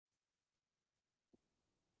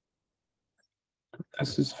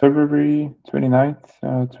This is February 29th,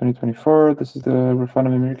 2024. This is the Grafana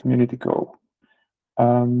Mimir Community Call.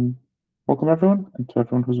 Welcome everyone, and to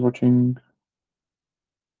everyone who's watching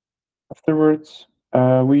afterwards.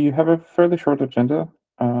 We have a fairly short agenda.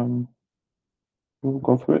 We'll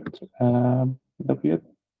go through it. That'll be it.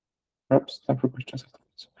 Perhaps time for questions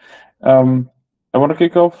afterwards. I want to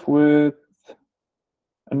kick off with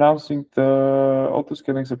announcing the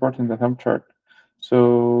auto-scaling support in the Helm chart.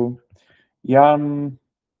 So Jan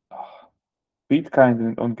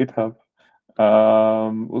Beatkind on GitHub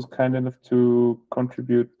was kind enough to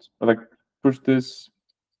contribute, like push this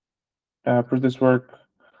work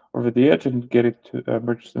over the edge and get it to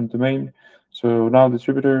merged into main. So now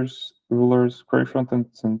distributors, rulers, query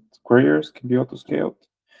frontends, and queryers can be auto-scaled.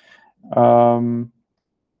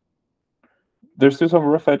 There's still some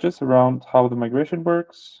rough edges around how the migration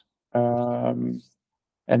works, and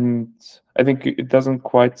I think it doesn't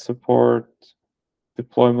quite support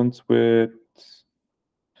deployments with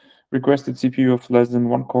requested CPU of less than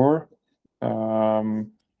 1 core,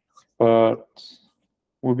 but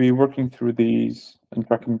we'll be working through these and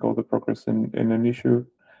tracking all the progress in an issue.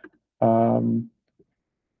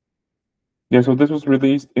 Yeah, so this was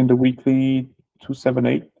released in the weekly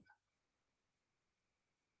 278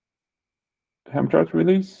 Helm chart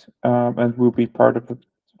release, and will be part of the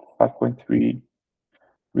 5.3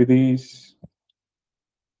 release.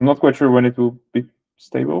 I'm not quite sure when it will be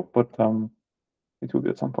stable, but it will be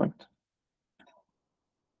at some point.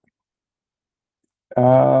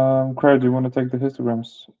 Claire, do you want to take the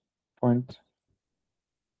histograms point?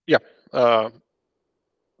 Yeah.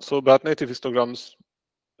 So about native histograms,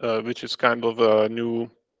 which is kind of a new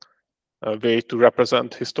way to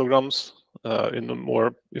represent histograms in a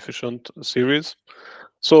more efficient series.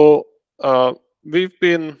 So we've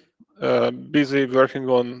been busy working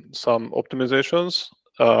on some optimizations,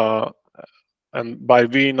 and by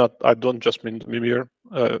we, I don't just mean Mimir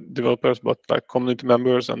developers, but like community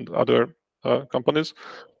members and other companies.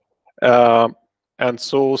 And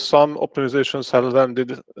so some optimizations have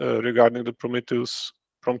landed regarding the Prometheus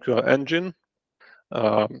PromQL engine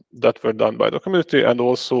that were done by the community, and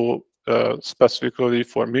also specifically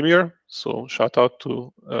for Mimir. So shout out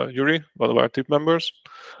to Yuri, one of our team members.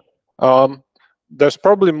 There's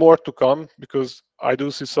probably more to come, because I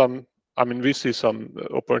do see some, we see some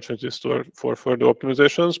opportunities for further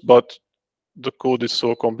optimizations, but the code is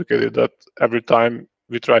so complicated that every time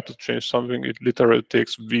we try to change something, it literally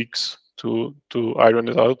takes weeks to iron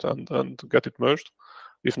it out and to get it merged,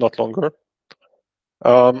 if not longer.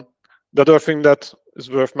 The other thing that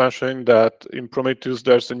is worth mentioning, that in Prometheus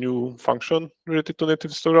there's a new function related to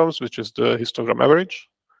native histograms, which is the histogram average,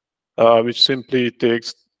 which simply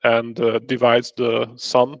takes and divides the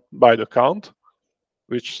sum by the count,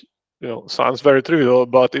 which sounds very trivial,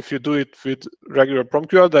 but if you do it with regular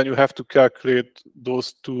PromQL, then you have to calculate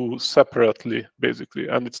those two separately, basically,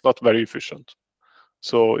 and it's not very efficient.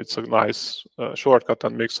 So it's a nice shortcut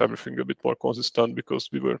and makes everything a bit more consistent, because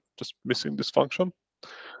we were just missing this function.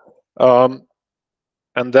 And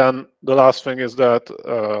then the last thing is that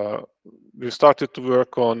we started to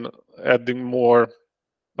work on adding more,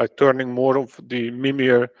 like turning more of the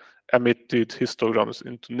Mimir emitted histograms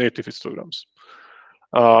into native histograms.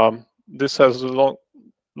 This has a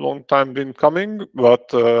long time been coming, but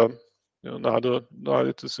now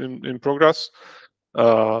it is in progress.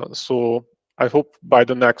 So I hope by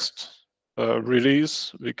the next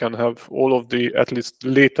release we can have all of the at least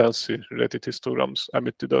latency related histograms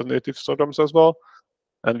emitted as native histograms as well,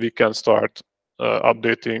 and we can start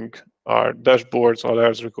updating our dashboards, our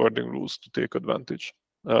errors recording rules to take advantage.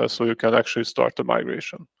 So you can actually start the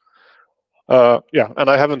migration. Yeah, and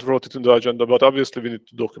I haven't wrote it in the agenda, but obviously we need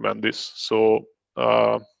to document this. So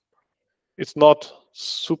it's not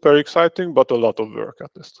super exciting, but a lot of work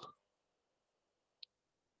at least.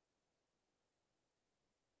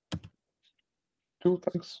 Cool,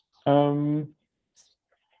 thanks. Sean,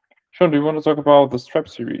 do you want to talk about the Stripe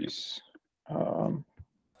series? I'm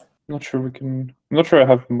not sure I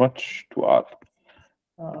have much to add.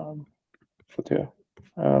 But yeah,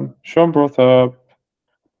 Sean brought up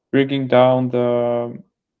bringing down the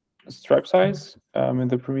stripe size in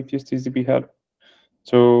the Prometheus TSDB head.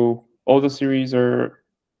 So all the series are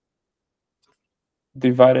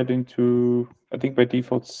divided into, I think by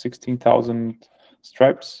default, 16,000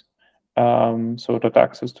 stripes. So that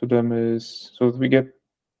access to them is, so that we get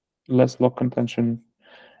less lock contention.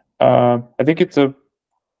 I think it's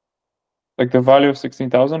like the value of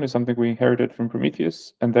 16,000 is something we inherited from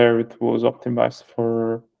Prometheus, and there it was optimized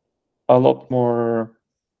for a lot more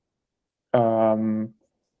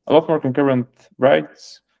concurrent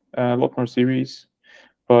writes, a lot more series.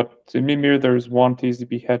 but in Mimir, there's one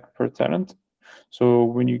TSDB head per tenant. So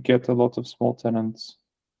when you get a lot of small tenants,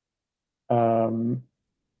 having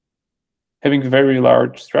very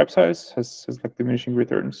large stripe size has like diminishing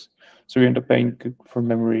returns. So you end up paying for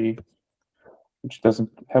memory, which doesn't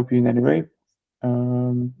help you in any way.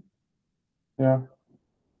 Yeah.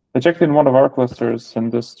 I checked in one of our clusters, and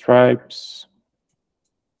the stripe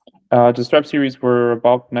series were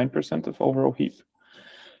about 9% of overall heap.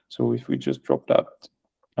 So if we just drop that,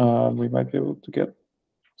 we might be able to get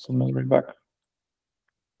some memory back.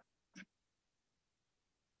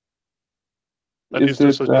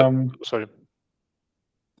 Sorry.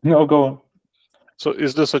 No, go on. So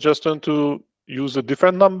is the suggestion to use a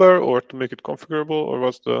different number or to make it configurable, or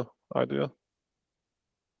what's the idea?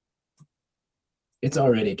 It's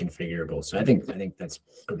already configurable, so I think that's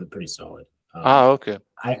pretty solid. Okay.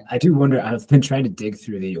 I do wonder. I've been trying to dig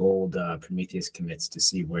through the old Prometheus commits to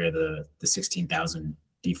see where the 16,000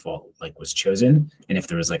 default was chosen, and if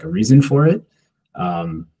there was a reason for it.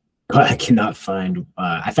 But I cannot find.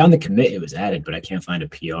 I found the commit; it was added, but I can't find a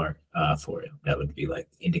PR for it. That would be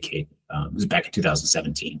indicate. It was back in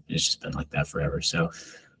 2017. It's just been like that forever. So,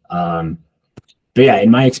 but yeah,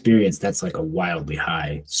 in my experience, that's a wildly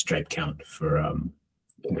high stripe count for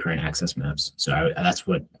concurrent access maps. So that's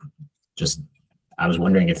what I was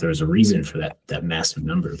wondering if there was a reason for that massive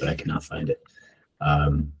number, but I cannot find it.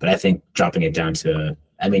 But I think dropping it down to,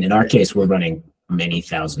 in our case, we're running many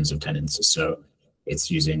thousands of tenants, so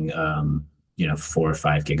it's using 4 or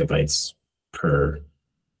 5 gigabytes per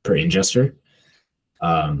ingester.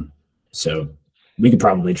 So we could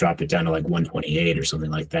probably drop it down to 128 or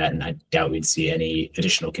something like that, and I doubt we'd see any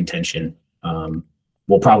additional contention.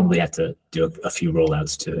 We'll probably have to do a few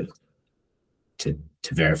rollouts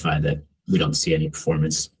to verify that we don't see any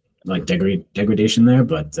performance degradation there,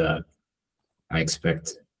 but I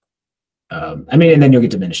expect. And then you'll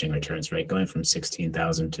get diminishing returns, right? Going from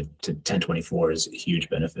 16,000 to 1024 is a huge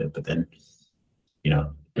benefit, but then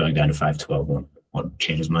going down to 512 won't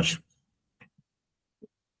change as much.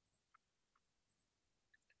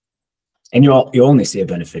 And you only see a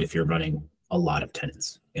benefit if you're running a lot of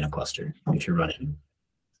tenants in a cluster. If you're running,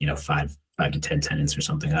 5 to 10 tenants or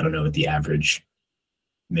something. I don't know what the average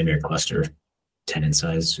Mimir cluster tenant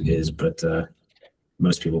size is, but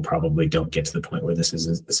most people probably don't get to the point where this is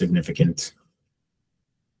a significant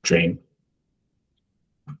drain.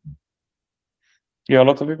 Yeah, a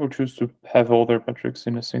lot of people choose to have all their metrics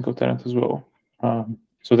in a single tenant as well.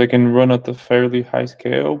 So they can run at a fairly high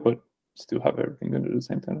scale, but still have everything under the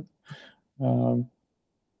same tenant.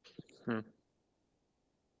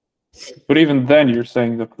 But even then, you're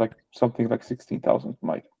saying that something like 16,000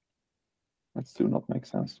 might still not make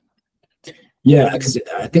sense. Yeah, because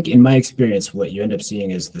I think in my experience, what you end up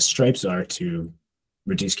seeing is the stripes are to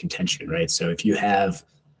reduce contention, right? So if you have,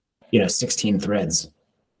 16 threads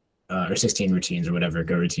or 16 routines or whatever,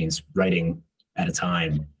 Go routines writing at a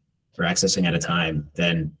time or accessing at a time,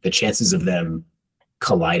 then the chances of them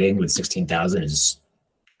colliding with 16,000 is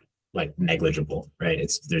negligible,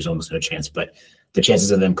 right? There's almost no chance, but the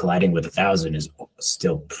chances of them colliding with 1,000 is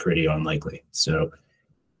still pretty unlikely. So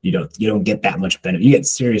you don't get that much benefit. You get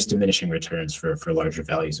serious diminishing returns for larger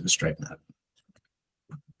values of a stripe map.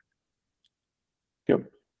 Yep. Do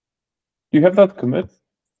you have that commit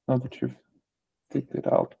now that you've taken it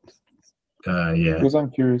out? Yeah. Because I'm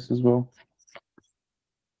curious as well.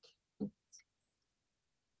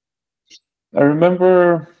 I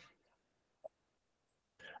remember.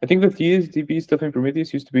 I think the TSDB stuff in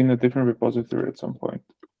Prometheus used to be in a different repository at some point.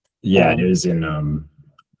 Yeah, it was in.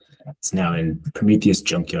 It's now in Prometheus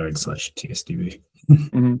Junkyard /TSDB.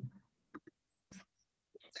 Mm-hmm.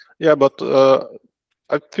 Yeah, but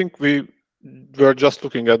I think we were just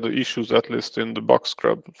looking at the issues, at least in the box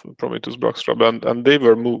scrub, Prometheus box scrub, and they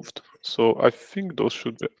were moved. So I think those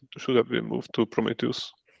should have been moved to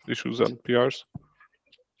Prometheus issues and PRs.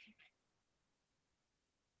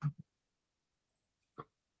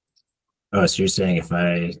 Oh, so you're saying if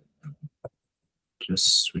I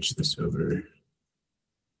just switch this over.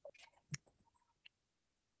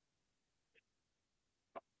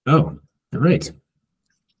 Oh, all right.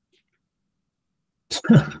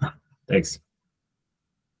 Thanks.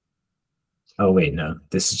 Oh, wait, no.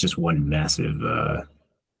 This is just one massive...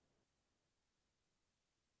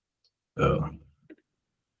 Oh.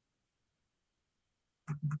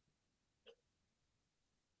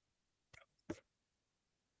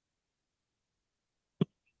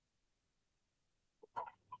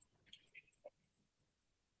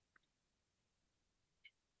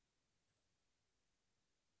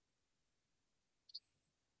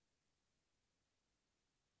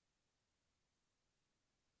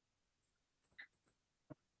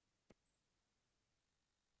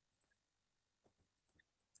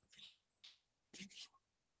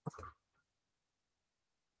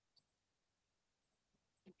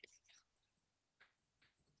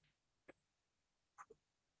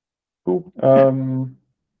 Cool.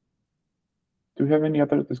 Do we have any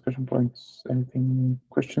other discussion points? Anything,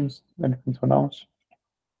 questions, anything to announce?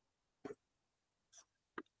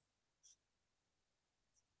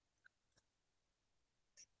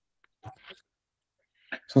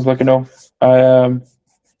 Sounds like, we'll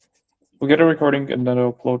get a recording and then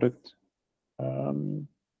I'll upload it.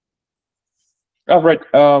 Right.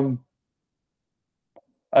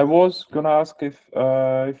 I was gonna ask if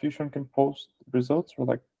Fusion can post results or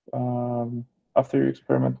like after you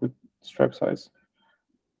experiment with stripe size.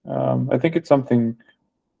 I think it's something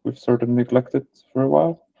we've sort of neglected for a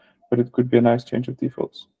while, but it could be a nice change of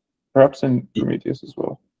defaults, perhaps in Prometheus as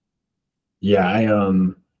well. Yeah,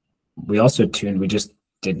 we also tuned. We just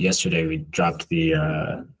did yesterday. We dropped the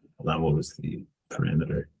what was the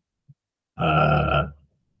parameter? The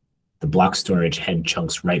block storage head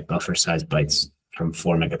chunks write buffer size bytes from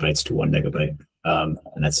 4 megabytes to 1 megabyte, and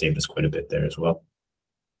that saved us quite a bit there as well.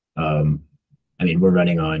 I mean, we're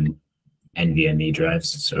running on NVMe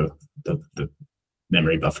drives, so the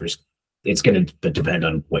memory buffers, it's going to depend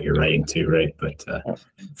on what you're writing to, right? But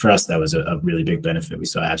for us, that was a really big benefit. We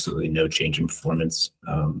saw absolutely no change in performance,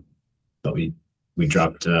 but we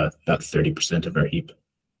dropped about 30% of our heap.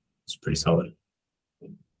 It's pretty solid.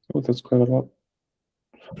 Oh, that's quite a lot.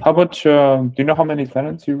 How much? Do you know how many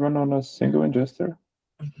tenants you run on a single ingester?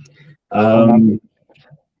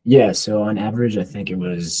 Yeah, so on average, I think it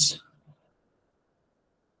was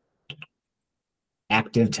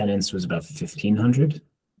active tenants was about 1,500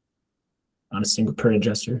 on a single per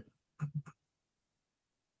ingester.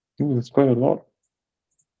 Ooh, that's quite a lot.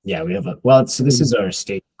 Yeah, we have so this is our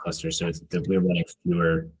state cluster, so it's that we're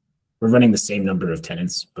running the same number of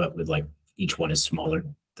tenants, but with like each one is smaller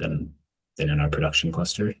than in our production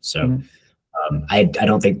cluster. So I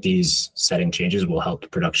don't think these setting changes will help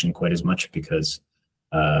production quite as much because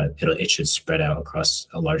it should spread out across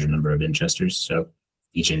a larger number of ingesters. So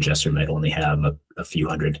each ingester might only have a few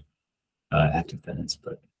hundred active tenants,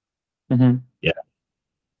 but yeah.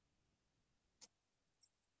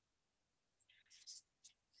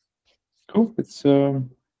 Cool. It's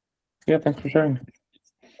yeah, thanks for sharing.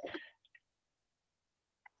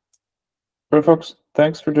 All right, folks.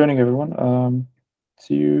 Thanks for joining, everyone.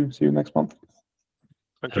 See you next month.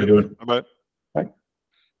 Thank you. Bye-bye.